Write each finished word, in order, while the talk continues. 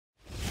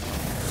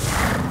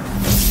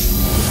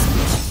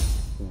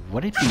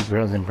What it be,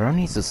 bros and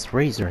bronies? It's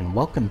Razor, and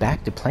welcome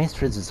back to Plants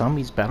vs.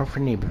 Zombies Battle for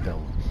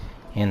Neighborville.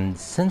 And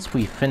since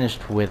we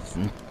finished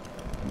with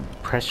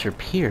Pressure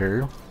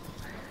Pier,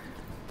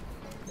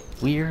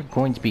 we're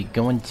going to be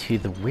going to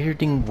the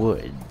Weirding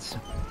Woods.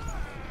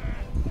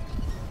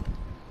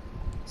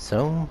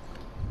 So,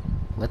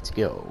 let's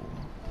go.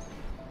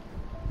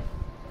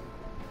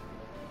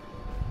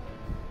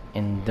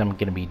 And I'm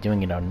gonna be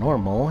doing it on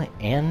normal,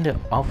 and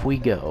off we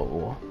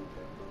go.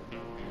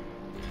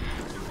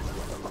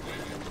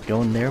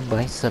 Going there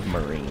by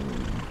submarine.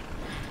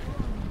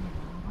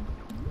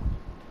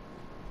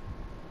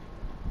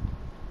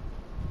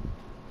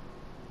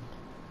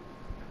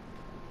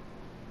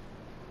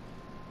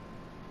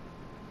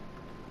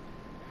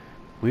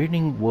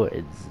 Weirding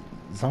Woods.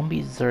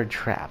 Zombies are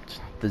trapped.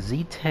 The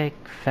Z-Tech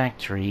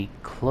factory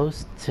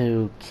close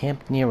to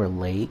Camp Near a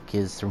Lake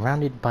is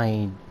surrounded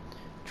by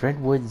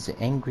Dreadwood's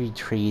angry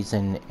trees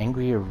and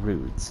angrier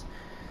roots.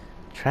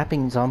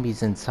 Trapping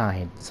zombies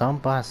inside.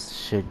 Zomboss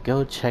should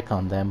go check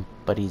on them,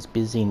 but he's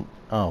busy.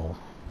 Oh.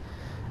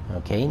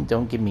 Okay,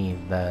 don't give me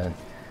a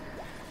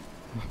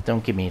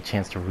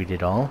chance to read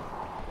it all.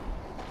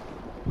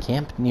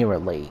 Camp Near a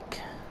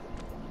Lake.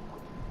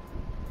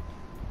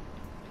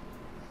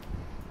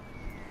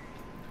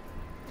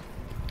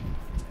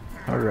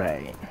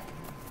 Alright.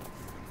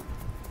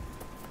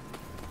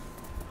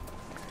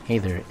 Hey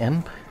there,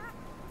 imp.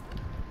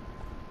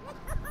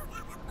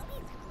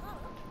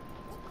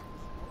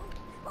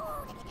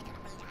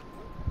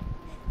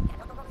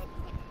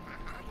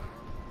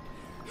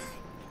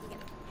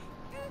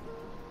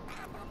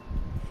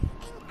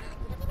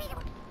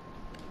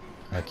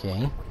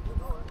 Okay.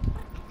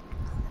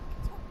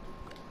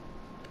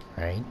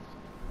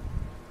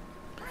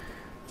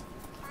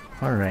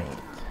 Alright.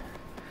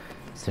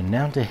 So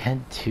now to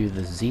head to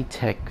the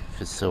Z-Tech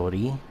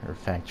facility, or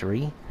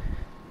factory.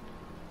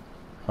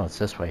 Oh, it's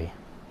this way.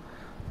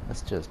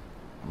 Let's just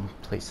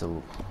place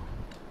a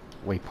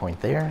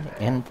waypoint there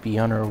and be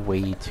on our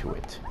way to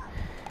it.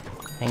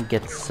 And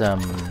get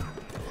some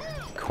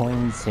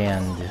coins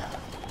and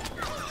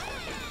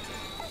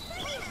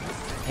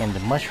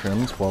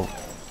mushrooms. Well,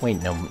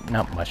 wait, no,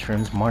 not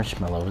mushrooms,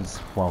 marshmallows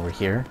while we're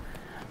here.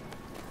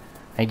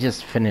 I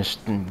just finished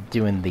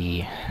doing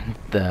the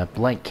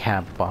blight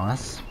cab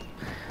boss.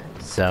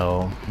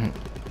 So,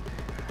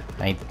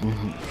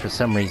 for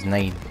some reason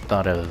I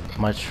thought of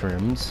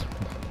mushrooms.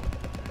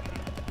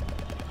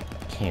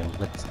 Okay,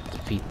 let's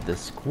defeat the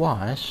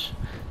squash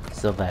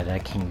so that I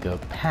can go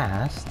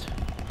past.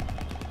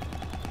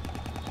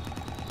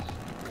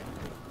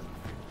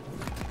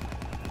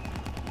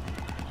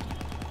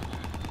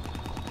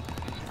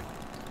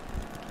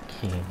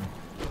 Okay.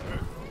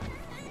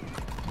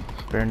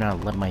 Better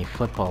not let my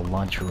football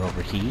launcher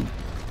overheat.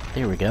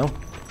 There we go.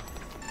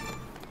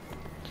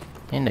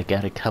 And I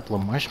got a couple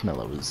of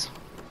marshmallows.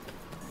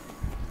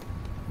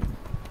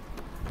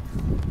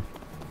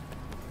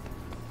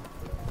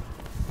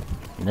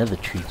 Another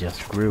tree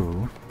just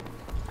grew.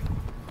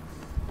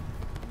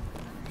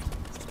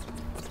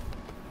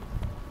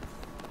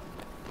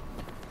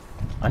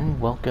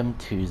 Unwelcome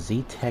to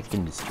Z-Tech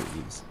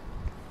Industries.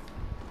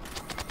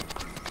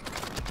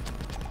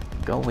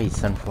 Go away,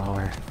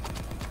 sunflower.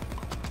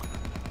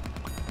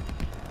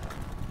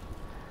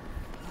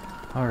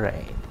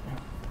 Alright.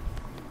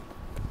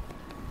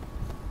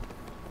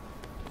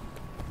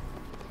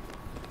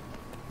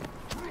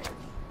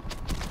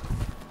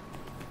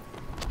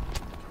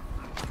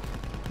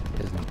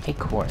 There's an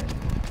acorn.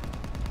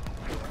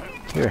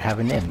 Here, have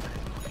an imp.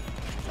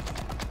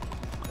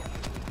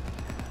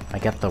 I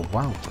got the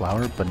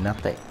wildflower, but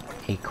not the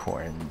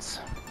acorns.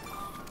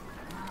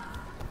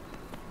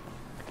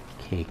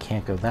 Okay,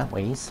 can't go that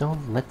way, so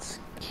let's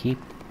keep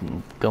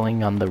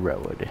going on the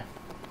road.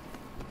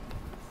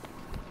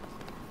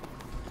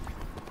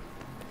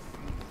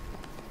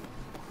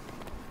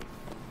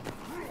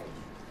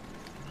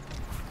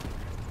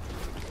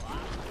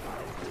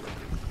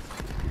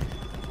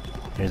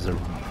 There's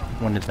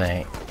one of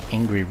the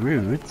angry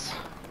roots.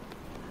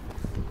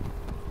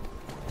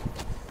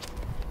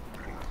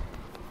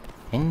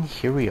 And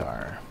here we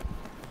are.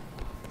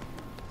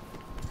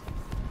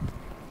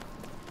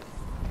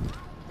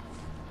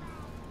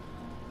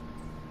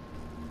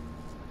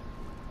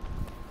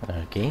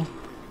 Okay.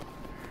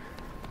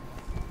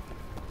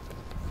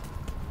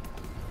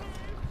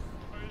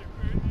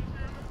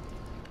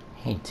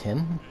 Hey,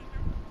 Tim.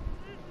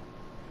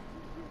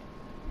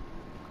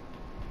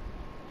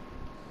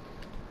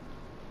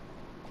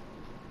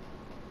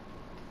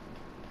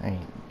 Alright.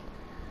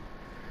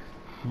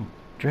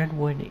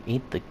 Dreadwood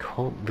ate the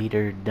cult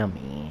leader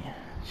dummy.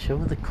 Show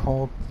the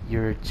cult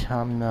your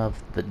chum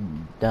of the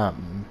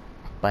dumb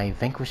by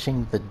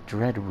vanquishing the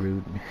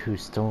Dreadroot who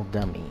stole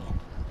dummy.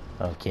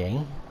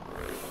 Okay.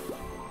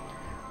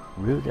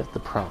 Root of the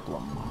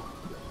problem.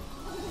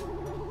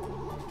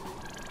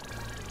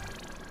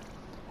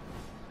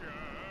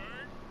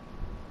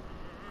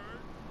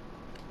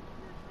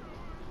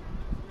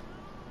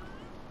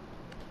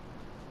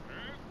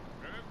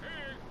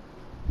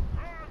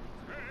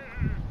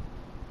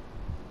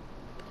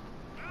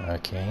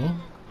 Okay.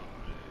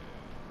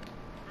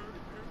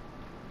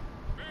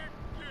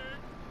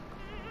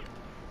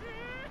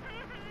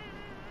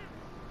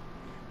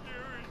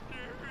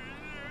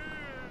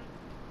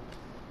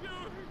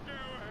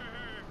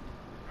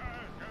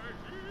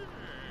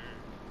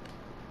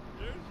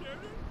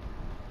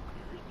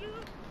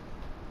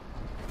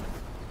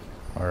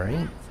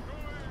 Alright.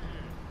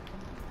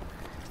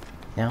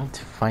 Now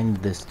to find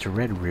this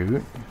dread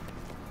root.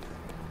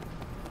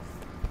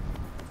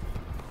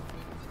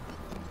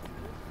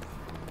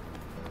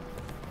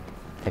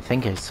 I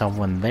think I saw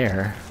one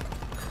there.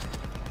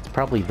 It's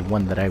probably the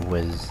one that I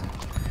was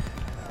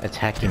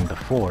attacking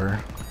before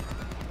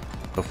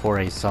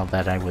I saw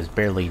that I was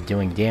barely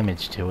doing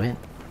damage to it.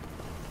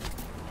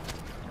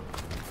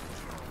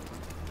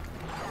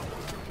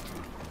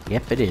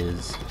 Yep, it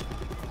is.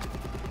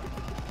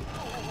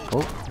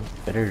 Oh,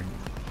 better...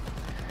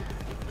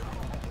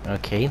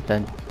 Okay,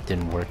 that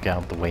didn't work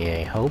out the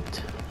way I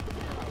hoped.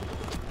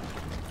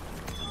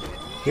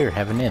 Here,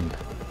 have an imp.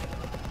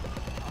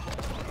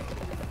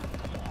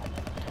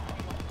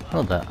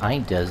 Oh, the eye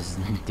does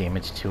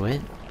damage to it.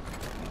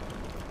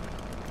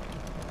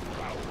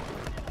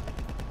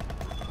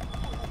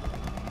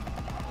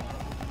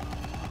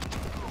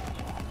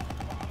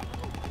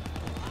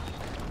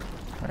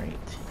 Alright.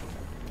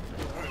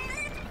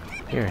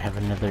 Here, have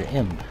another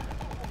imp.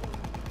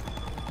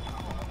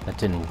 That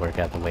didn't work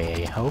out the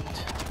way I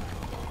hoped.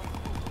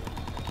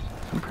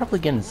 I'm probably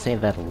gonna say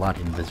that a lot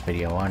in this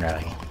video, aren't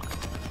I?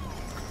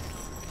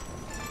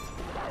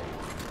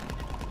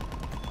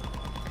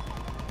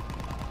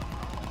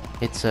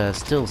 It's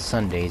still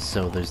Sunday,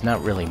 so there's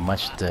not really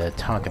much to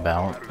talk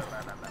about.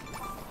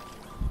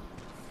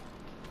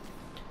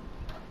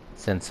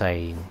 Since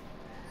I...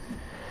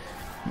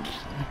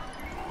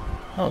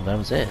 Oh, that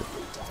was it.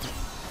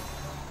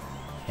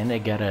 And I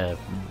got a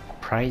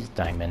prize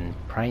diamond,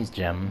 prize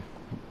gem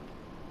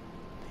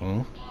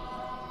thing.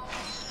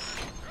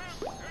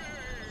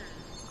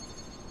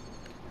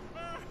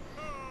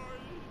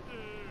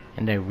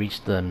 And I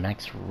reached the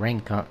max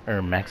rank on,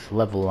 or max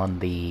level on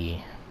the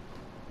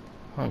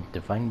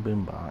Divine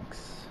Boombox.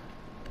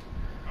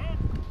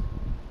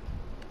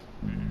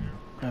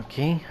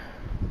 Okay.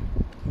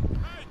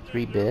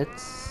 3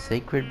 bits,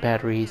 sacred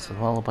batteries,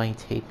 lullaby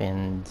tape,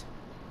 and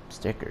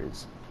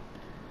stickers.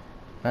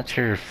 Not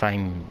sure if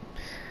I'm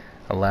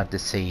allowed to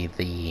say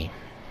the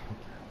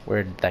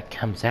word that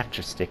comes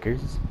after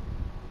stickers.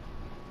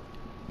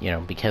 You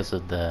know, because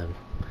of the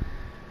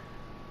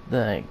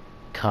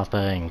Kappa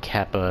and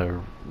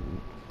Kappa,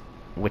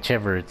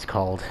 whichever it's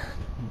called,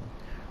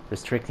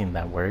 restricting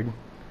that word.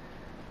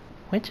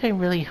 Which I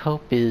really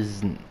hope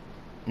is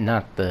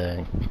not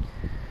the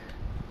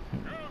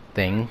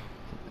thing,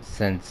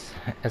 since,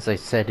 as I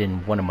said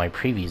in one of my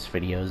previous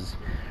videos,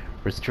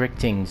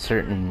 restricting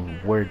certain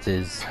words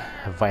is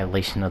a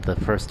violation of the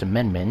First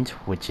Amendment,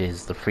 which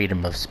is the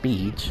freedom of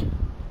speech.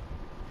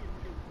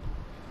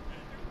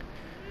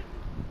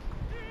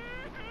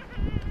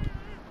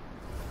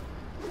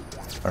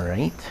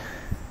 Alright.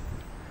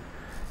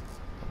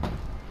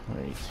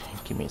 Alright,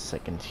 give me a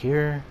second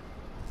here.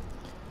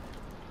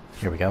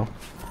 Here we go.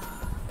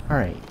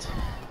 Alright.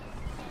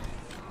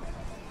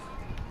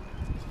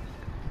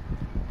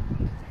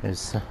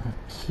 There's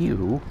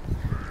Hugh.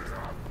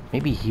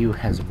 Maybe Hugh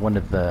has one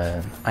of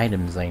the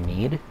items I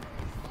need.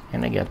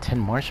 And I got 10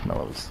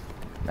 marshmallows.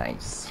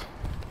 Nice.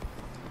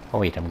 Oh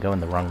wait, I'm going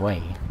the wrong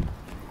way.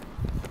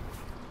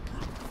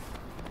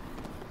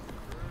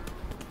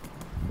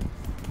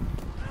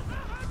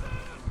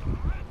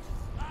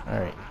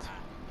 Alright.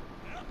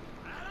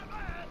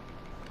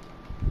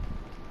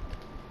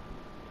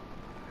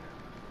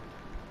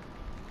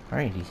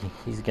 Alright,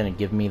 he's gonna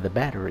give me the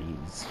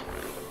batteries.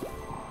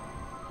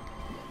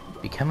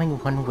 Becoming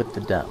one with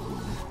the dove.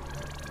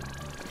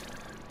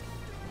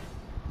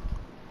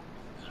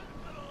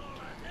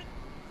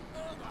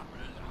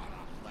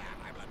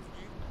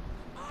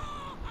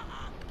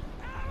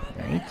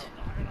 Right.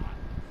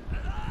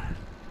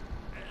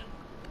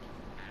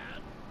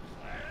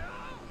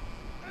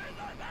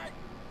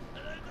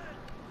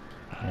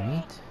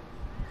 Right.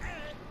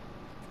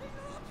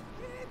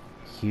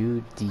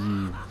 Hugh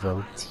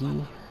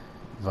Devotee.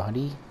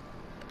 Vadi.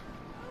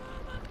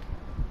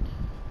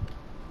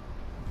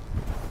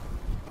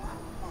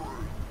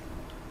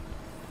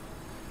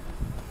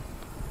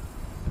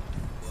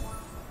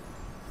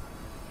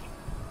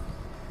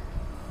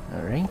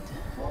 All right.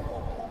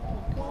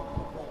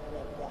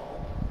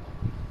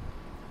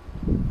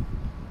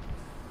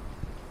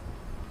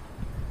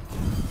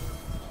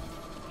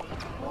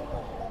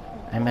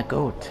 I'm a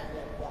goat.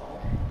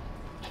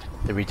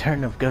 The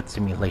return of Goat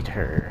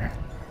Simulator.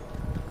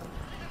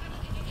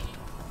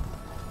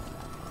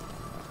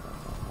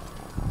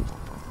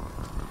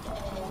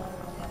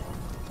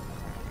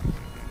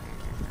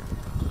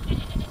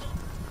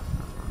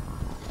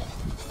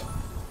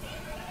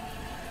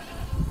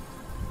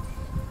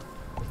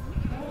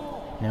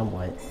 Now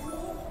what?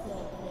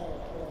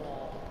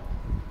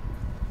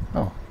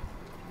 Oh.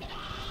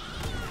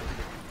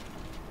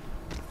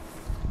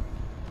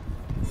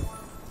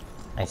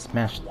 I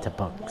smashed the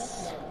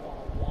box.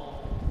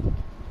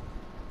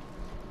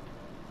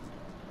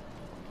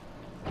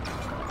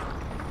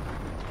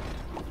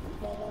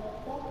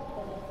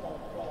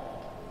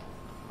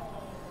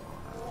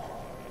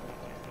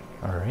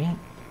 All right.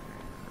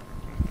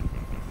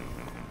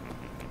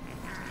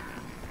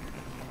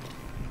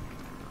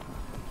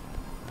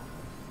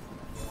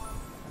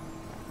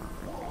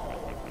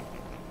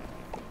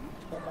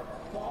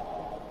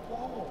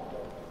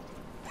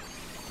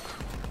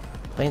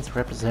 Plants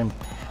represent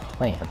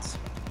plants.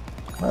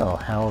 Well,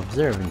 how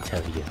observant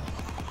of you.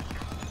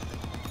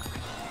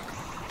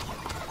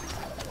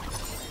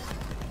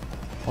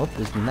 Oh,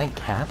 there's a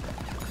nightcap.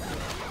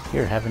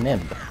 Here, have an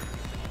imp.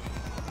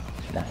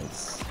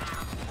 Nice.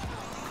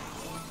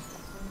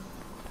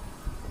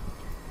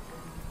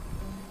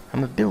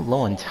 I'm a bit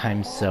low on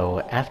time,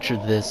 so after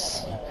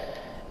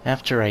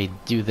I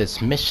do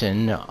this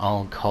mission,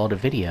 I'll call it a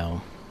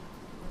video.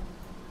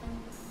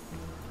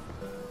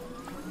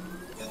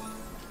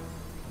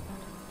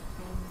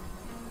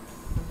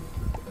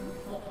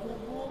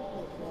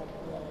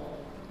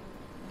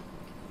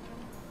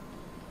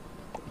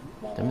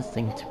 Dumbest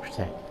thing to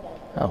protect.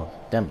 Oh,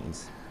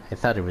 dummies. I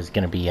thought it was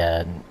gonna be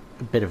a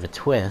bit of a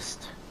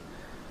twist.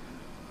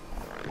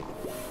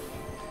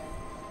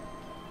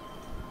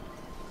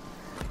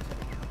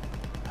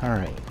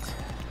 Alright.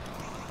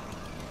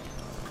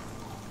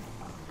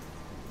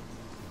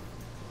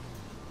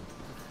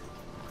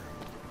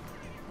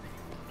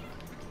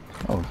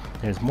 Oh,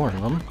 there's more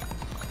of them.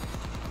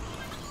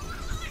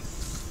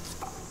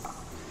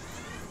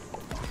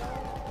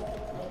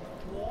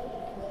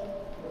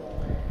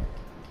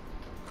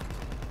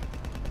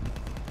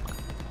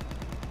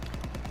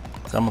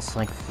 It's almost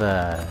like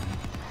the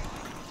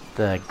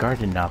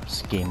Garden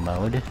Ops game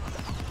mode.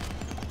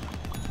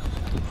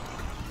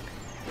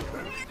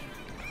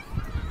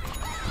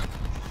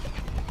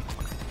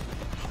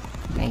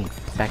 Hey,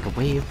 back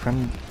away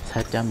from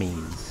the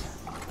dummies.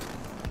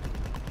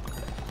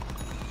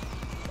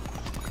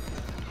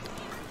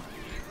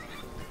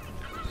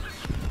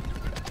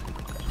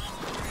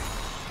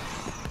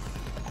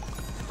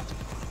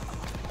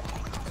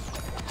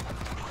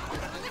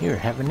 Here,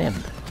 have an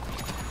imp.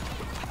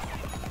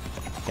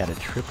 Got a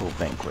triple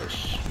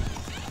vanquish.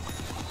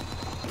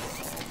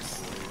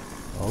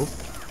 Oh.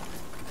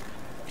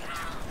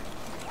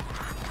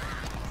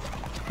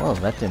 Well,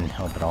 that didn't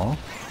help at all.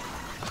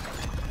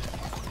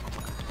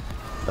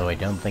 Though I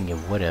don't think it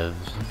would have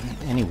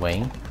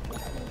anyway.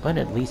 But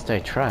at least I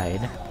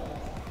tried.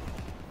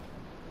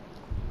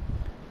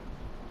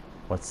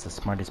 What's the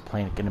smartest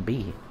plant gonna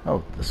be?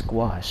 Oh, the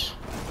squash.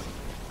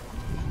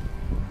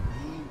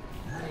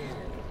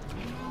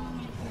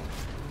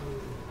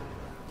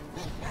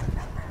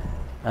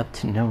 Up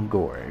to no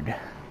gourd.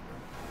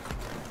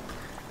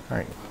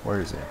 Alright, where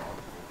is it?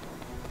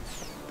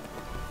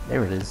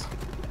 There it is.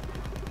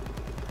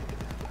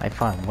 I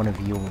found one of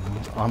you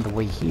on the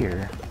way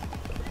here.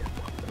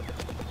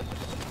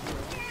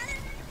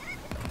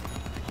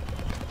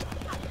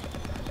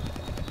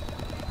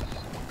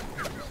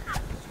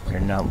 Better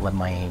not let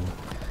my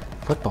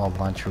football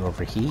launcher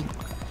overheat.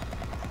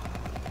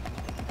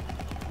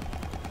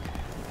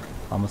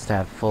 Almost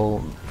have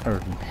full, or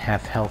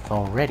half health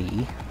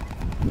already.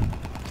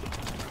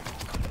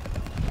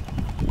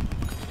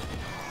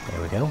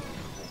 There we go.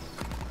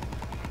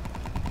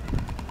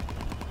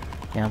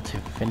 Now to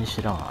finish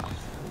it off.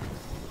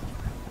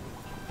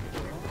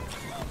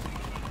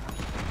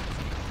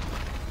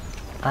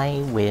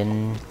 I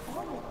win.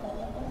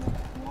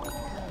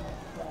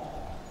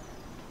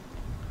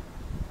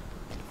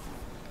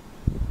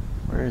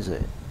 Where is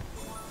it?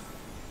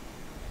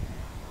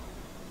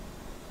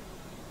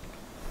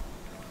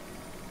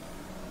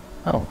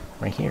 Oh,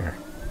 right here.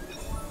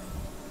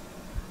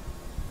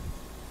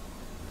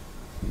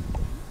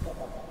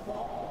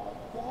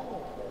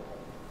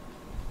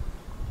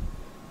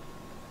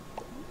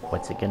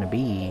 What's it gonna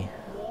be?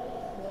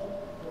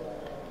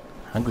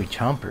 Hungry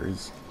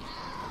chompers?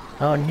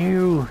 Oh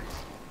no!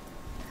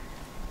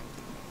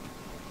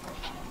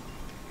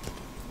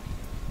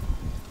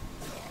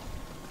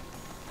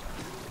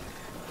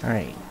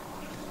 Alright.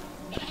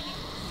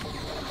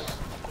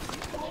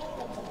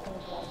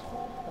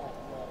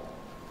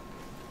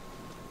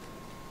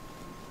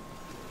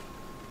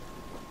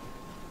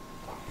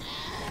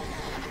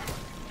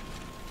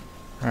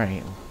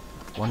 Alright,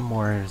 one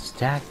more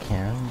stack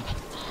and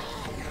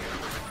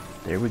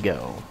there we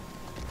go.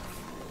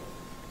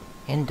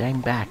 And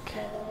I'm back.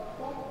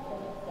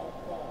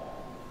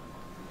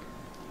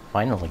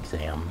 Final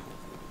exam.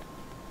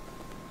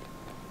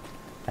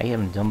 I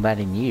haven't done that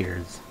in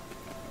years.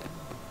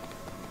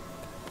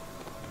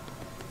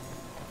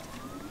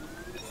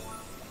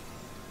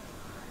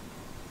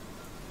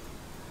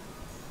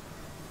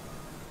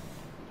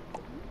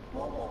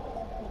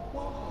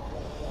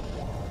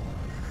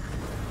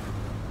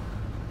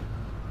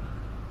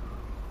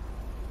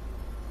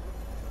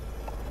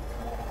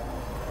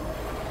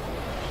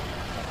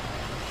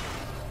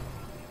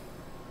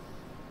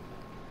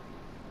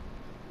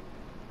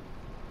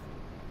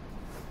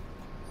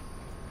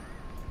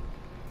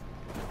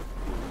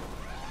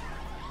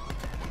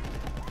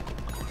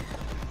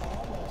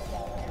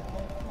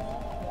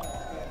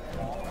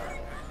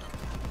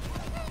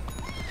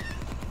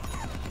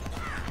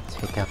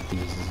 Pick up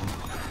these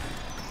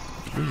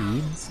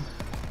weeds.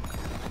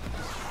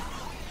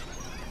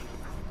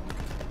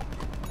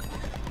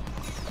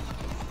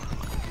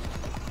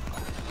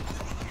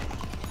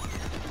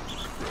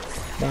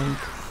 Boink.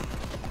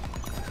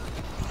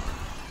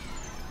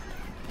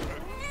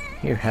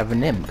 Here, have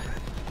an imp.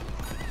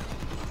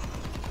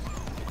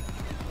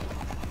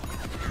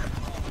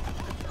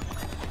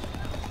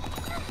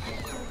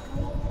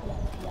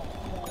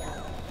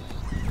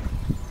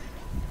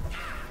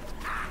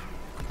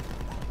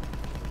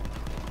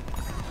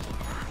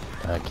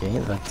 Okay,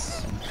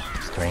 that's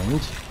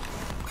strange.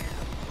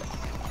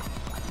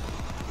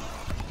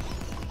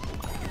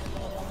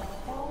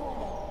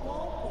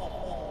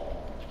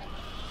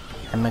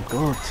 I'm a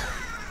goat.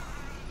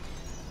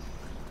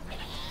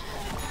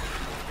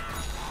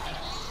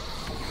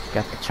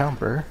 Got the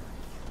chomper.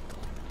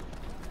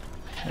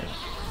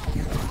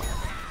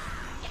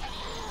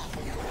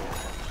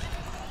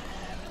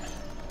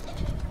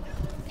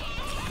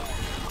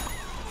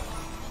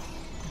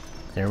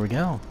 There we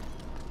go.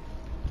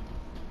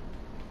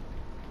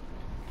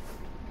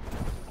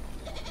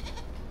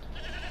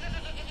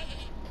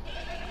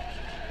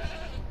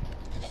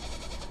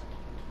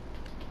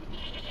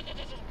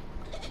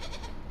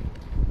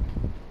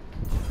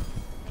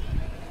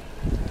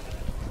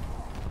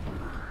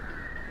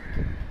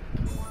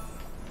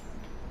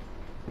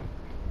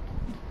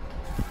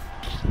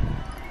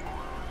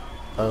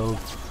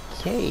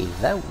 Okay,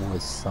 that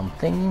was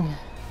something.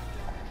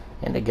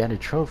 And I got a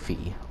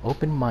trophy.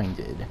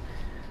 Open-minded.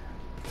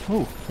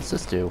 Ooh, what's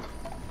this do?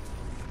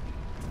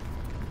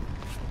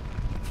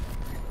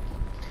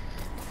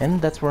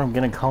 And that's where I'm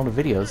gonna call the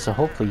video, so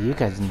hopefully you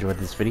guys enjoyed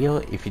this video.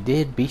 If you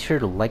did, be sure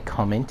to like,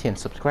 comment, and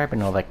subscribe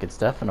and all that good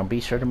stuff, and I'll be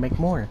sure to make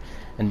more.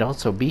 And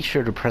also be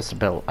sure to press the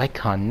bell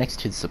icon next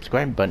to the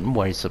subscribe button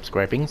while you're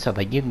subscribing so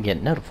that you can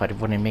get notified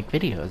of when I make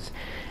videos.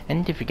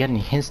 And if you got any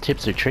hints,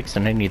 tips, or tricks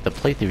on any of the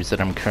playthroughs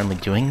that I'm currently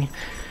doing,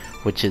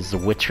 which is The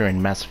Witcher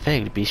and Mass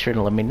Effect, be sure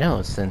to let me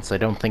know, since I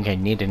don't think I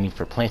need any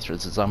for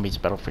playthroughs of Zombies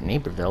Battle for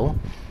Neighborville.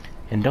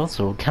 And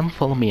also, come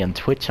follow me on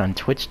Twitch on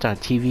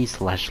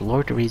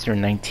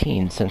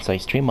twitch.tv/LordRazor19, since I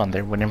stream on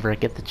there whenever I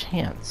get the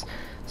chance.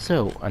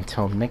 So,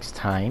 until next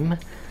time,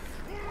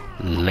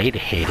 later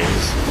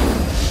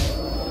haters.